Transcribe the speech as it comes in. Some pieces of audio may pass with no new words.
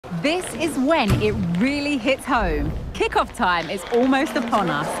This is when it really hits home. Kick-off time is almost upon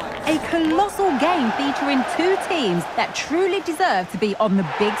us. A colossal game featuring two teams that truly deserve to be on the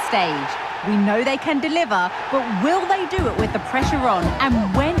big stage. We know they can deliver, but will they do it with the pressure on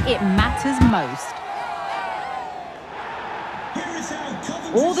and when it matters most?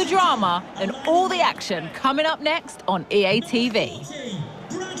 All the drama and all the action coming up next on EA TV.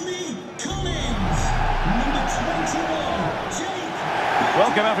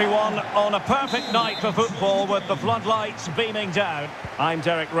 Welcome everyone on a perfect night for football with the floodlights beaming down. I'm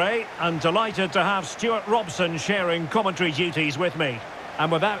Derek Ray and delighted to have Stuart Robson sharing commentary duties with me.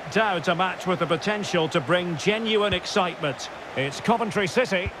 And without doubt a match with the potential to bring genuine excitement. It's Coventry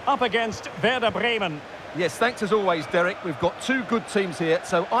City up against Werder Bremen. Yes, thanks as always, Derek. We've got two good teams here,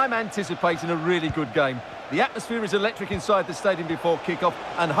 so I'm anticipating a really good game. The atmosphere is electric inside the stadium before kick-off,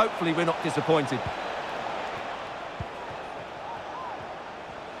 and hopefully we're not disappointed.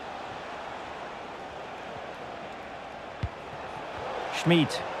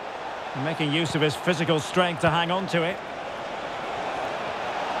 Schmid, making use of his physical strength to hang on to it.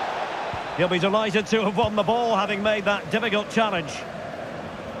 He'll be delighted to have won the ball, having made that difficult challenge.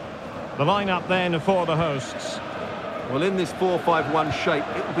 The lineup then for the hosts. Well, in this 4-5-1 shape,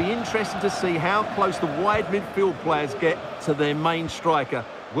 it will be interesting to see how close the wide midfield players get to their main striker.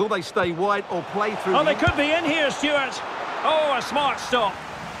 Will they stay wide or play through? Oh, they could be in here, Stuart. Oh, a smart stop.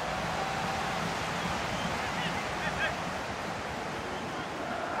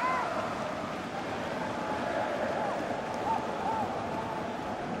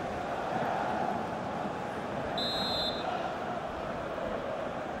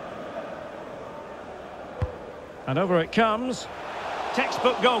 And over it comes.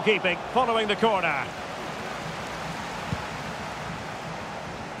 Textbook goalkeeping following the corner.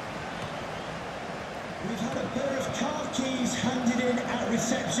 We've had a pair of car keys handed in at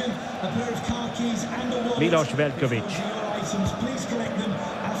reception. A pair of car keys and a wallet. Milos Veljkovic. Your items, please collect them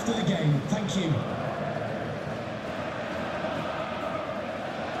after the game. Thank you.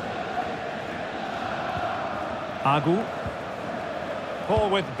 Agu. Ball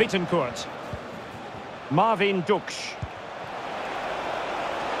with Bittencourt. Marvin Duksch.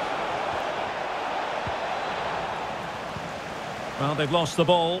 Well, they've lost the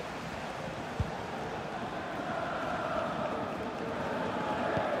ball.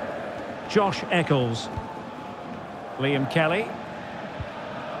 Josh Eccles. Liam Kelly.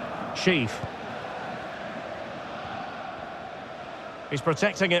 Sheaf. He's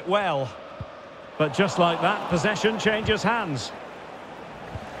protecting it well. But just like that, possession changes hands.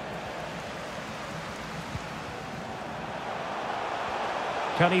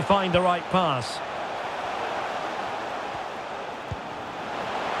 Can he find the right pass?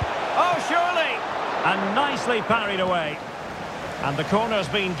 Oh, surely! And nicely parried away. And the corner's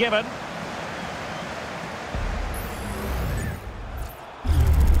been given.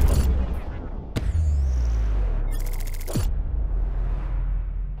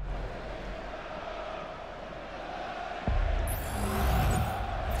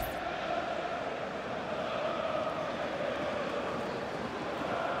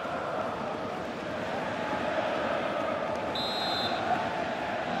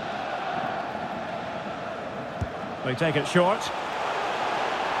 They take it short.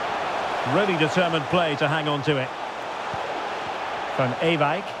 Really determined play to hang on to it. Van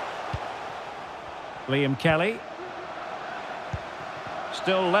Ewijk. Liam Kelly.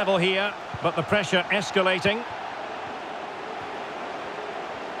 Still level here, but the pressure escalating.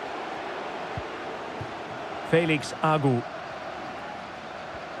 Felix Agu.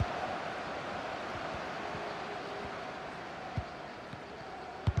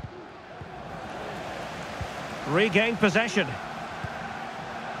 Regained possession.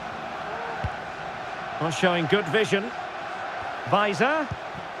 Well, showing good vision. Weiser.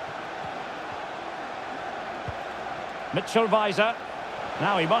 Mitchell Weiser.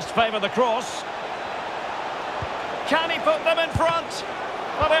 Now he must favour the cross. Can he put them in front?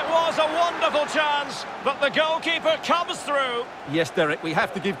 But it was a wonderful chance, but the goalkeeper comes through. Yes, Derek, we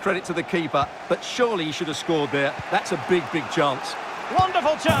have to give credit to the keeper, but surely he should have scored there. That's a big, big chance.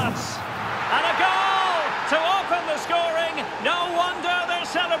 Wonderful chance. And a goal! To open the scoring, no wonder they're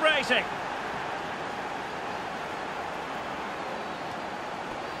celebrating.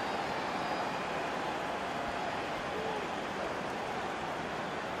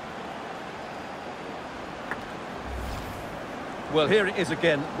 Well, here it is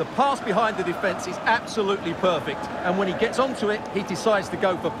again. The pass behind the defence is absolutely perfect. And when he gets onto it, he decides to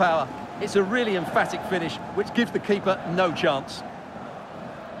go for power. It's a really emphatic finish, which gives the keeper no chance.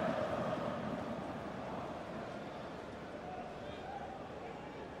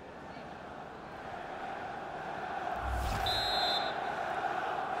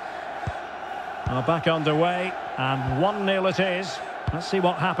 Well, back underway, and 1-0 it is. Let's see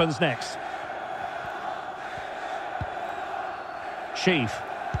what happens next. Sheaf.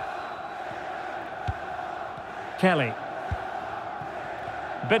 Kelly.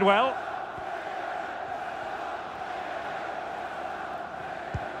 Bidwell.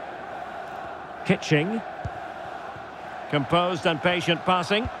 Kitching. Composed and patient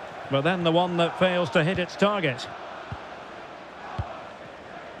passing, but then the one that fails to hit its target.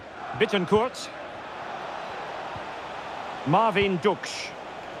 Bittencourt. Marvin Dukš.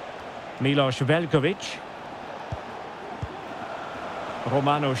 Milos Veljković.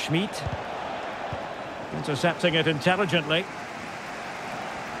 Romano Schmid. Intercepting it intelligently.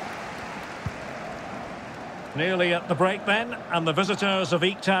 Nearly at the break then, and the visitors have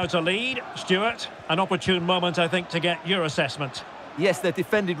eked out a lead. Stuart, an opportune moment, I think, to get your assessment. Yes, they've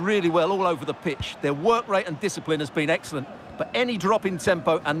defended really well all over the pitch. Their work rate and discipline has been excellent, but any drop in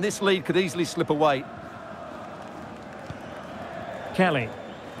tempo and this lead could easily slip away. Kelly.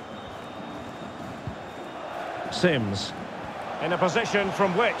 Sims. In a position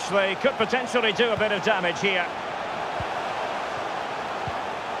from which they could potentially do a bit of damage here.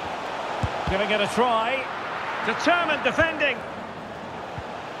 Giving it a try. Determined defending.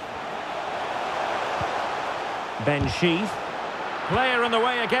 Ben Sheaf. Player in the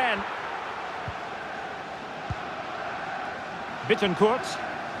way again. Bittencourt.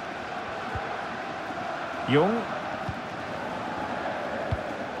 Jung.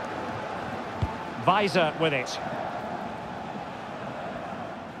 Weiser with it.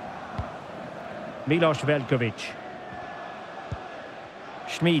 Milos Veljković.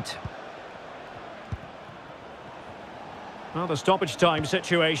 Schmid. Well, the stoppage time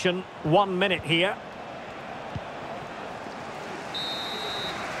situation, 1 minute here.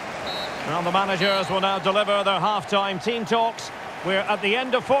 Well, the managers will now deliver their half-time team talks. We're at the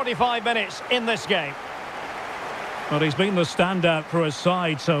end of 45 minutes in this game. Well, he's been the standout for his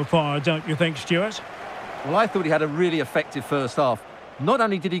side so far, don't you think, Stuart? Well, I thought he had a really effective first half. Not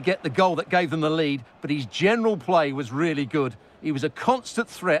only did he get the goal that gave them the lead, but his general play was really good. He was a constant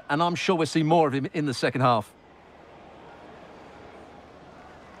threat, and I'm sure we'll see more of him in the second half.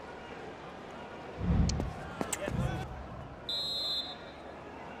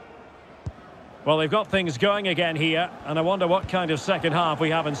 Well, they've got things going again here, and I wonder what kind of second half we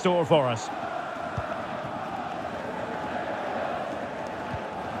have in store for us.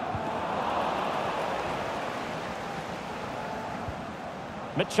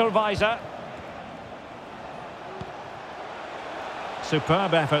 Mitchell Weiser.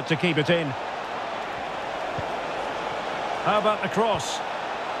 Superb effort to keep it in. How about the cross?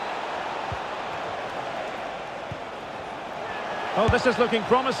 Oh, this is looking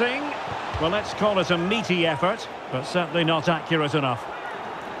promising. Well, let's call it a meaty effort, but certainly not accurate enough.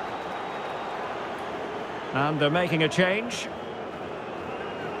 And they're making a change.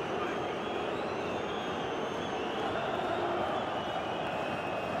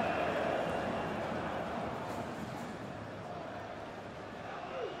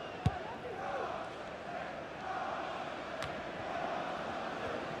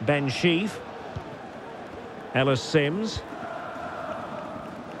 Ben Sheaf. Ellis Sims.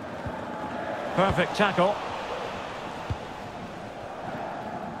 Perfect tackle.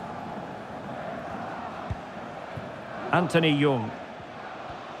 Anthony Jung.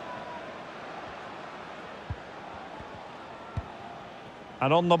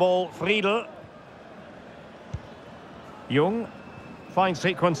 And on the ball, Friedel. Jung. Fine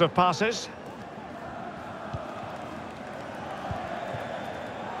sequence of passes.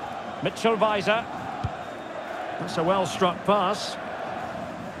 Mitchell Weiser. That's a well-struck pass.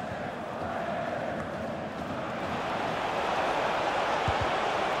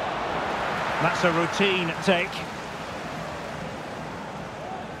 That's a routine take.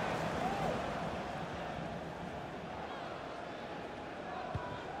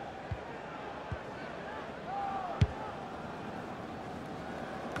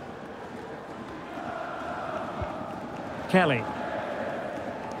 Kelly.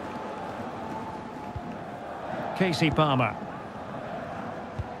 Casey Palmer.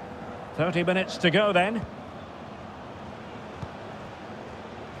 30 minutes to go then.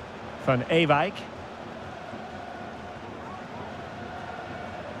 Van Ewijk.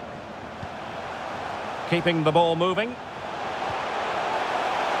 Keeping the ball moving.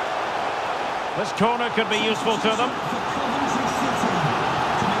 This corner could be useful to them.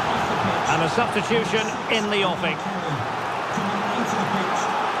 And a substitution in the offing.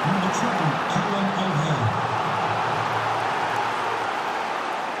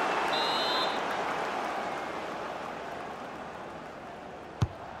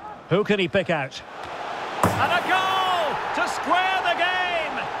 Who can he pick out? And a goal to square the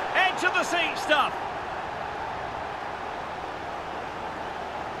game! Edge of the seat stuff.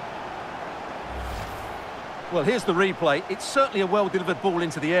 Well, here's the replay. It's certainly a well-delivered ball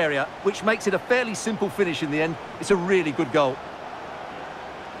into the area, which makes it a fairly simple finish in the end. It's a really good goal.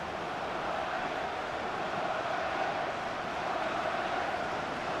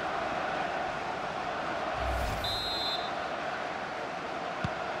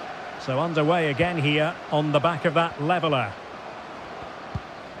 So underway again here on the back of that leveller.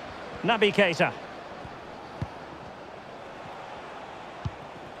 Naby Keita.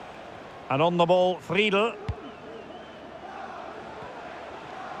 And on the ball, Friedel.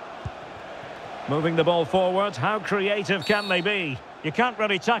 Moving the ball forward, how creative can they be? You can't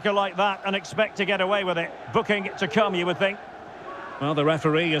really tackle like that and expect to get away with it. Booking to come, you would think. Well, the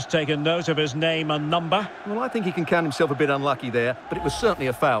referee has taken note of his name and number. Well, I think he can count himself a bit unlucky there, but it was certainly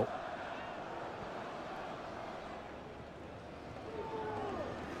a foul.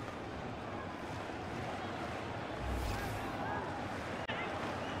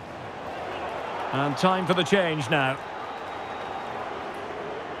 And time for the change now.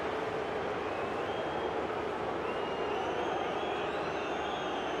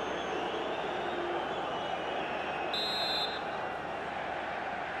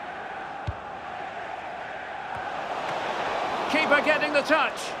 Keeper getting the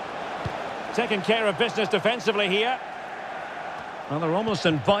touch. Taking care of business defensively here. Well, they're almost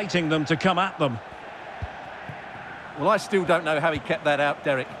inviting them to come at them. Well, I still don't know how he kept that out,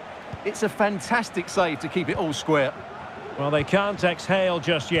 Derek. It's a fantastic save to keep it all square. Well, they can't exhale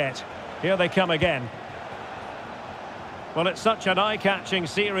just yet. Here they come again. Well, it's such an eye-catching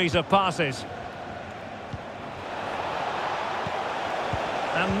series of passes.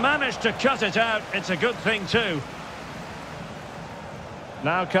 And managed to cut it out. It's a good thing too.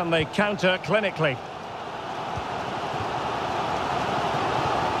 Now can they counter clinically?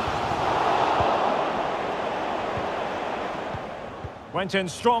 Went in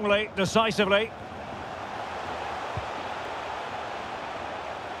strongly, decisively.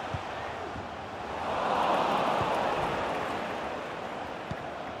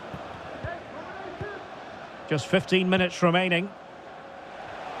 Just 15 minutes remaining.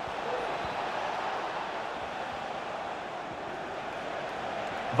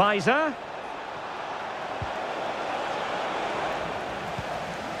 Weiser.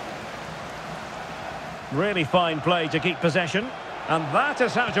 Really fine play to keep possession. And that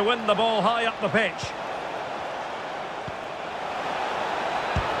is how to win the ball high up the pitch.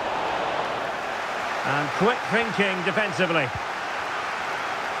 And quick thinking defensively.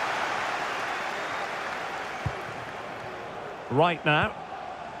 Right now.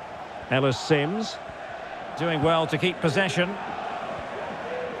 Ellis Sims. Doing well to keep possession.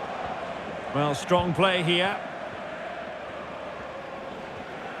 Well, strong play here.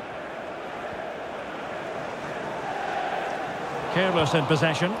 Careless in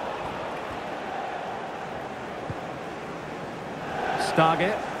possession.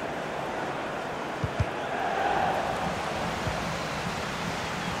 Stargate.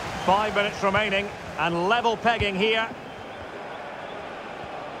 Five minutes remaining and level pegging here.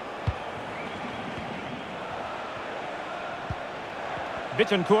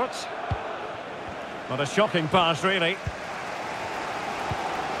 Bittencourt. What a shocking pass, really.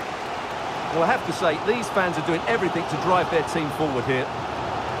 Well, I have to say, these fans are doing everything to drive their team forward here.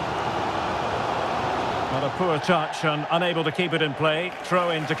 What a poor touch and unable to keep it in play. Throw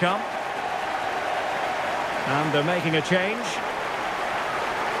in to come. And they're making a change.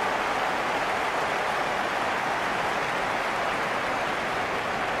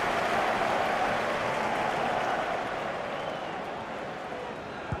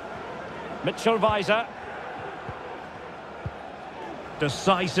 Mitchell Weiser.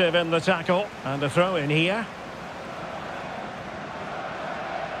 Decisive in the tackle. And a throw in here.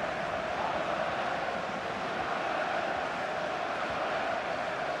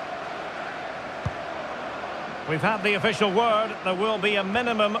 We've had the official word. There will be a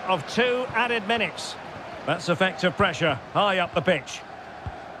minimum of 2 added minutes. That's effective pressure high up the pitch.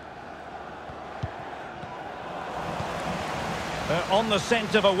 They're on the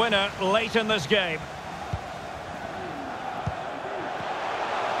scent of a winner late in this game.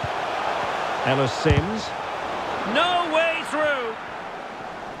 Ellis Sims. No way through.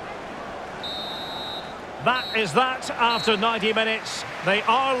 That is that after 90 minutes. They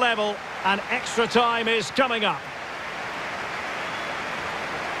are level and extra time is coming up.